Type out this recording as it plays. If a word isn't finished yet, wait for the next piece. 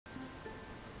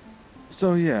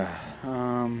So yeah,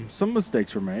 some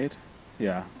mistakes were made.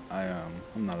 Yeah, I'm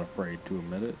not afraid to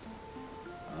admit it.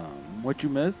 What you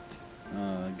missed?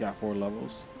 Got 4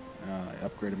 levels. I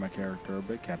upgraded my character a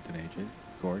bit, Captain Ajay,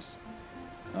 of course.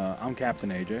 I'm Captain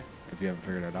Ajay, if you haven't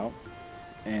figured it out.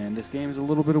 And this game is a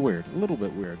little bit weird, a little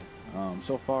bit weird.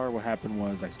 So far, what happened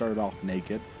was I started off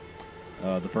naked.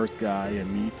 The first guy I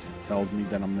meet tells me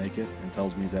that I'm naked and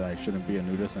tells me that I shouldn't be a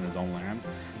nudist in his own land.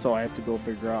 So I have to go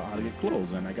figure out how to get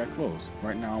clothes, and I got clothes.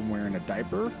 Right now I'm wearing a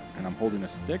diaper, and I'm holding a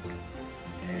stick,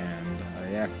 and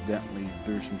I accidentally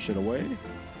threw some shit away.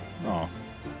 Oh,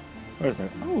 wait a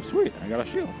second. Oh, sweet, I got a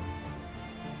shield.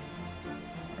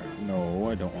 Right, no,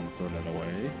 I don't want to throw that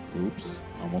away. Oops,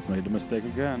 almost made the mistake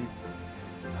again.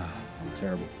 I'm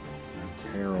terrible.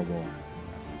 I'm terrible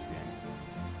at this game.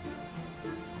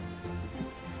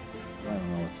 I don't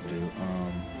know what to do.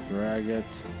 Drag it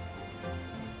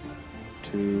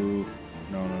to...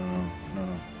 No, no, no, no,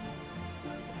 no.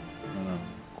 No, no.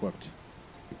 Equipped.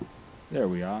 There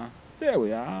we are. There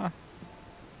we are.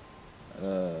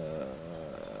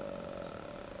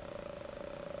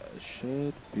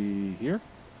 Should be here.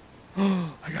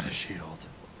 Oh, I got a shield.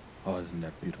 Oh, isn't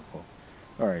that beautiful?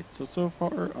 Alright, so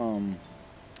far,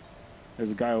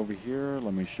 there's a guy over here.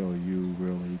 Let me show you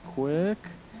really quick.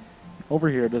 Over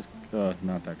here, this,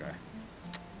 not that guy.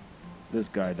 This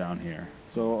guy down here.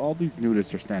 So all these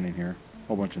nudists are standing here. A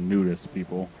whole bunch of nudist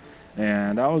people.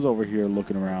 And I was over here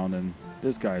looking around, and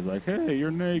this guy's like, hey,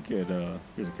 you're naked.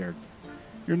 Here's a character.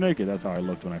 You're naked. That's how I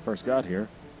looked when I first got here.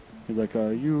 He's like,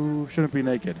 you shouldn't be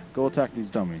naked. Go attack these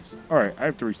dummies. All right, I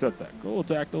have to reset that. Go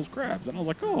attack those crabs. And I was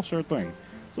like, oh, sure thing.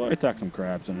 So I attacked some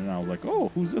crabs, and then I was like, oh,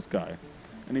 who's this guy?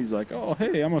 And he's like, oh,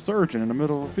 hey, I'm a surgeon in the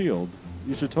middle of a field.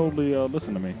 You should totally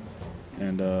listen to me.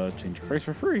 And change your face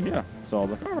for free, yeah. So I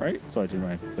was like, all right. So I changed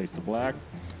my face to black,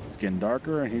 skin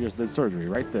darker, and he just did surgery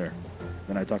right there.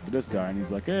 Then I talked to this guy, and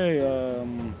he's like, hey,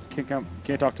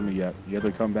 can't talk to me yet. You have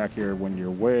to come back here when you're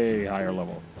way higher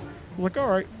level. I was like, all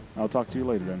right, I'll talk to you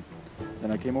later then.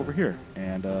 Then I came over here,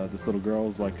 and this little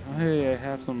girl's like, hey, I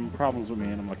have some problems with me.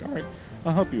 And I'm like, all right,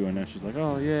 I'll help you. And then she's like,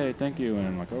 oh, yay, thank you. And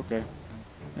I'm like, okay.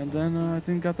 And then I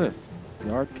think got this.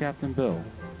 Guard Captain Bill.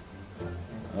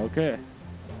 Okay.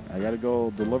 I gotta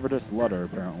go deliver this letter,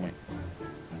 apparently.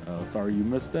 Sorry you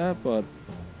missed that, but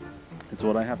it's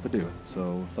what I have to do.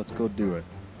 So let's go do it.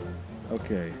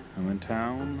 Okay, I'm in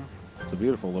town. It's a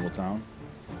beautiful little town.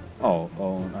 Oh,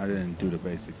 I didn't do the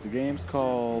basics. The game's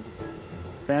called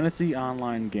Fantasy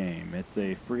Online Game. It's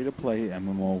a free-to-play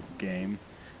MMO game.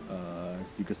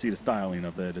 You can see the styling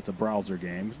of it. It's a browser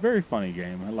game. It's a very funny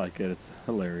game. I like it. It's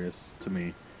hilarious to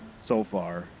me so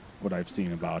far, what I've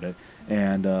seen about it.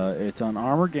 And it's on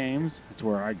Armor Games. It's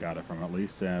where I got it from, at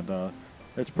least. And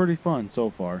it's pretty fun so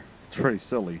far. It's pretty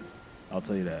silly, I'll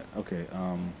tell you that. Okay,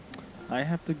 I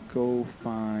have to go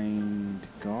find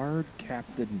Guard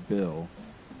Captain Bill.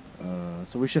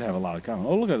 So we should have a lot of common.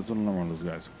 Oh, look at it. It's another one of those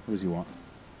guys. What does he want?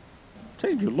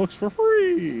 Change your looks for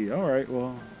free. All right,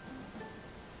 well,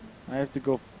 I have to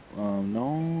go.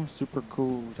 No, super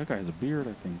cool. That guy has a beard,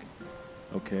 I think.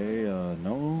 Okay,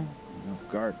 no,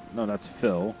 guard. No, that's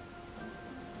Phil.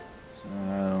 So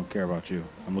I don't care about you.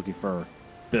 I'm looking for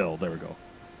Bill. There we go.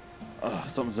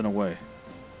 Something's in the way.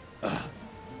 All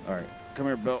right, come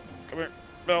here, Bill. Come here,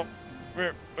 Bill. Come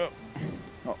here, Bill.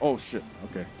 Oh shit.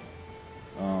 Okay.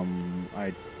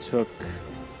 I took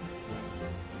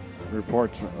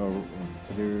reports. Do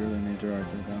you really need to write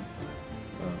that down?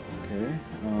 Okay.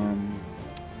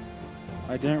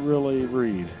 I didn't really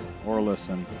read or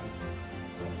listen.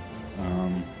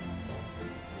 I'm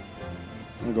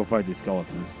gonna go fight these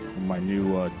skeletons with my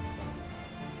new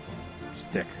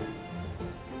stick.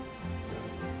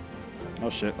 Oh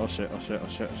shit! Oh shit! Oh shit! Oh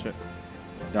shit! Oh shit!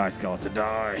 Die, skeleton!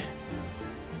 Die!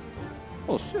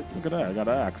 Oh shit! Look at that! I got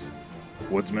an axe.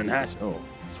 Woodsman hash. Oh,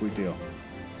 sweet deal.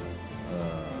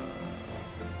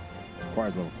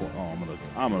 Requires level 4. Oh,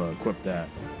 I'm gonna equip that.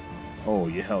 Oh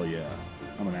yeah, hell yeah!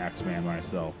 I'm an axe man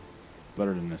myself.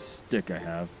 Better than this stick I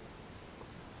have.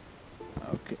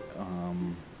 Okay.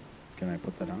 Can I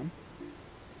put that on?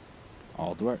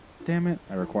 Oh, do I? Damn it!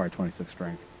 I require 26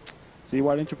 strength. See,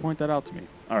 why didn't you point that out to me?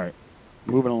 All right,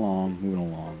 moving along, moving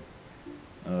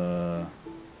along.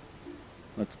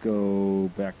 Let's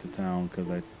go back to town because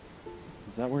I.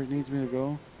 Is that where it needs me to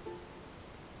go?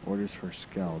 Orders for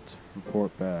scout.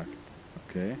 Report back.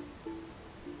 Okay.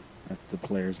 That's the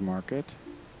player's market.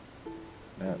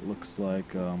 That looks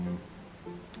like,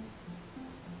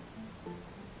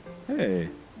 Hey!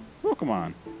 Oh, come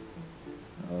on.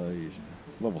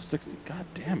 Level 60. God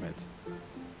damn it.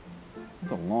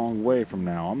 That's a long way from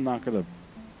now. I'm not gonna...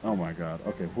 Oh my god.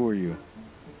 Okay, who are you?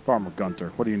 Farmer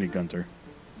Gunter. What do you need, Gunter?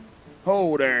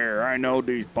 Oh there, I know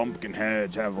these pumpkin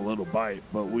heads have a little bite,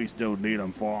 but we still need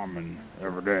them farming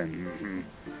every day.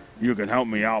 You can help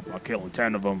me out by killing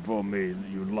 10 of them for me,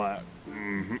 you like.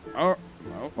 Oh,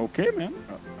 okay, man.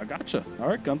 I gotcha. All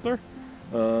right, Gunther.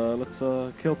 Let's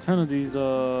kill 10 of these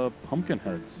pumpkin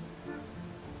heads.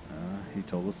 He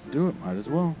told us to do it. Might as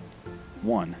well.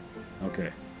 1.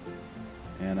 Okay.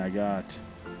 And I got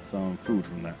some food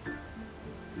from that.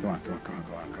 Come on, come on, come on,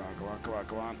 come on, come on, come on, come on,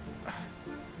 come on.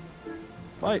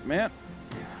 Fight, man.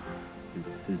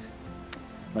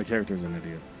 My character's an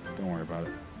idiot. Don't worry about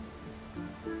it.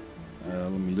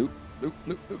 Let me loot.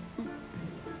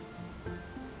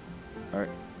 Alright,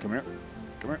 come here.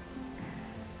 Come here.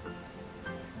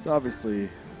 It's obviously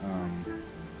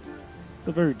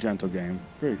a very gentle game.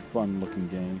 Very fun looking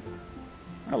game.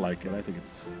 I like it. I think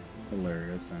it's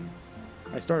hilarious. And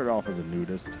I started off as a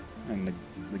nudist, and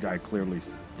the guy clearly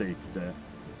states that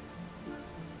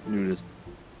nudists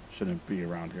shouldn't be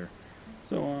around here.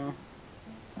 So,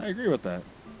 I agree with that.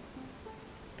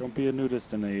 Don't be a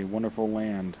nudist in a wonderful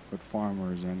land with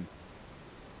farmers and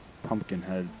pumpkin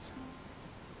heads.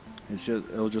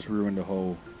 It'll just ruin the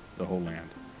whole land.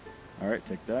 All right,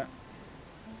 take that.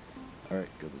 All right,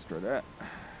 go destroy that.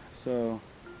 So,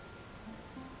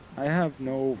 I have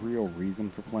no real reason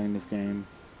for playing this game,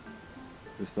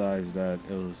 besides that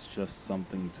it was just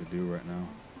something to do right now.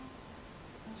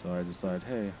 So I decided,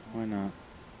 hey, why not?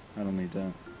 I don't need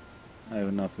that. I have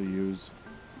enough to use.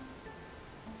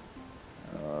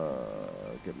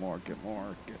 Get more, get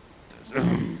this.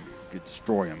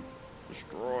 Destroy him.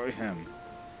 Destroy him.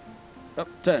 Up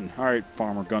 10. Alright,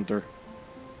 Farmer Gunther.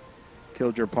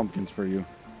 Killed your pumpkins for you.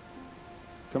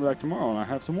 Come back tomorrow and I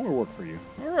have some more work for you.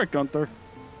 Alright, Gunther.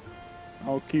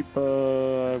 I'll keep,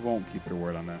 I won't keep your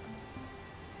word on that.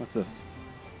 What's this?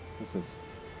 What's this?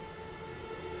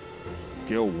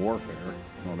 Guild warfare.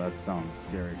 Oh, that sounds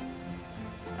scary.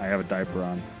 I have a diaper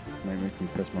on. Might make me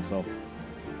piss myself.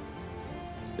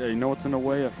 Yeah, you know what's in the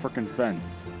way? A frickin'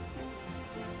 fence.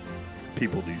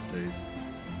 People these days.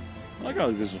 I like how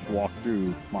they just walk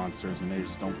through monsters and they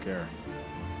just don't care.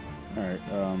 Alright,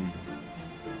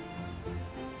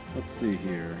 let's see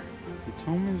here. He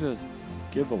told me to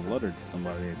give a letter to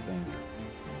somebody, I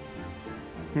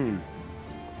think.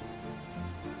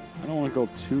 I don't want to go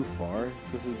too far.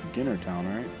 This is beginner town,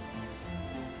 right?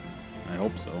 I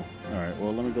hope so. Alright,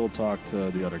 well, let me go talk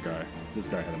to the other guy. This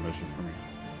guy had a mission for me.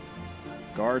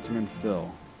 Guardsman Phil.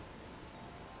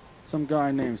 Some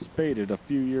guy named Spaded a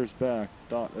few years back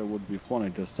thought it would be funny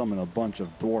to summon a bunch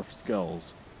of dwarf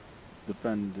skulls to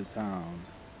defend the town.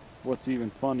 What's even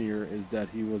funnier is that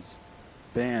he was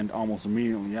banned almost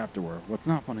immediately afterward. What's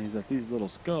not funny is that these little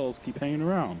skulls keep hanging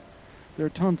around. There are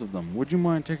tons of them. Would you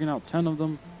mind taking out 10 of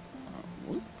them?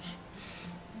 Whoops.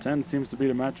 10 seems to be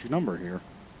the magic number here.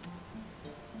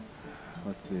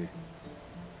 Let's see.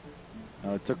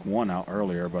 I took 1 out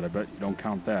earlier, but I bet you don't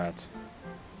count that.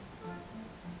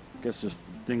 Guess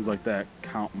just things like that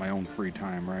count my own free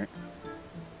time, right?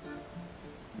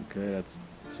 Okay, that's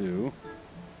 2.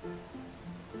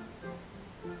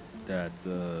 That's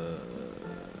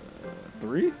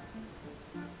 3.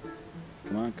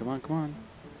 Come on, come on, come on.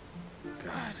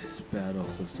 God, this battle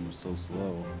system is so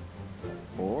slow.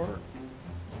 4.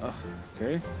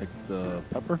 Okay, take the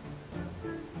pepper.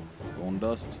 Bone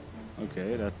dust.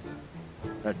 Okay, that's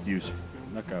useful.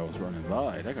 That guy was running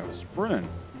by. That guy was sprinting.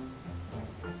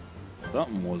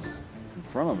 Something was in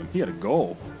front of him. He had a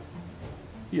goal.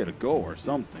 He had a goal or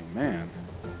something, man.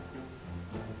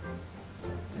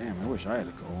 Damn, I wish I had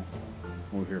a goal.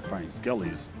 Over here fighting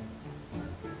skellies.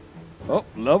 Oh,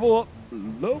 level up.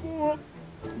 Level up.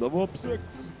 Level up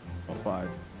 6. Oh, 5.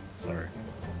 Sorry.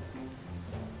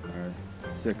 Alright.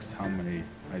 6, how many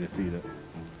I defeated.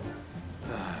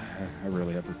 I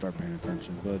really have to start paying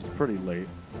attention, but it's pretty late.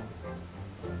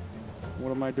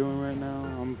 What am I doing right now?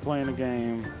 I'm playing a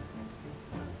game,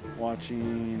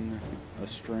 watching a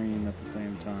stream at the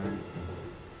same time.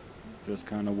 Just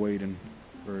kind of waiting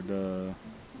for the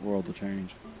world to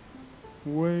change.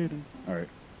 Waiting. Alright.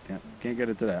 Can't get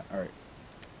into that. Alright.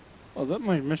 Oh, is that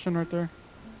my mission right there?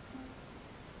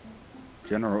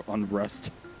 General unrest.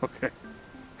 Okay.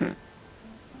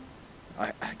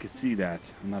 I could see that.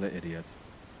 I'm not an idiot.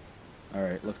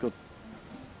 Alright, let's go.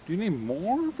 Do you need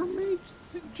more from me?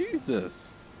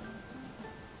 Jesus.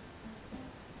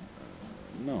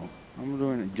 No. I'm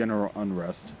doing general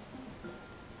unrest.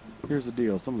 Here's the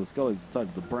deal. Some of the skellies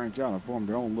decided to branch out and form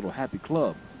their own little happy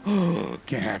club.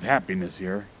 Can't have happiness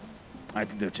here. I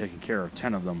think they're taking care of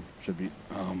 10 of them. Should be.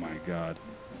 Oh my god.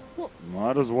 Well,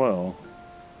 might as well.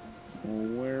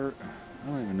 Where? I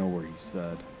don't even know where he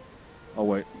said. Oh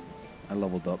wait. I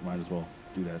leveled up. Might as well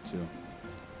do that too.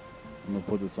 I'm going to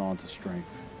put this on to strength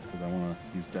because I want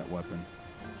to use that weapon.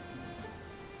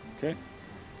 Okay.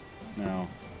 Now,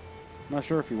 I'm not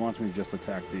sure if he wants me to just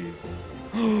attack these.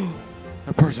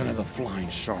 That person has a flying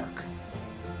shark.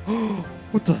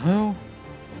 What the hell?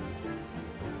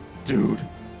 Dude,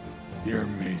 you're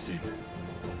amazing.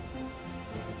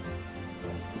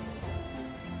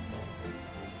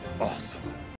 Awesome.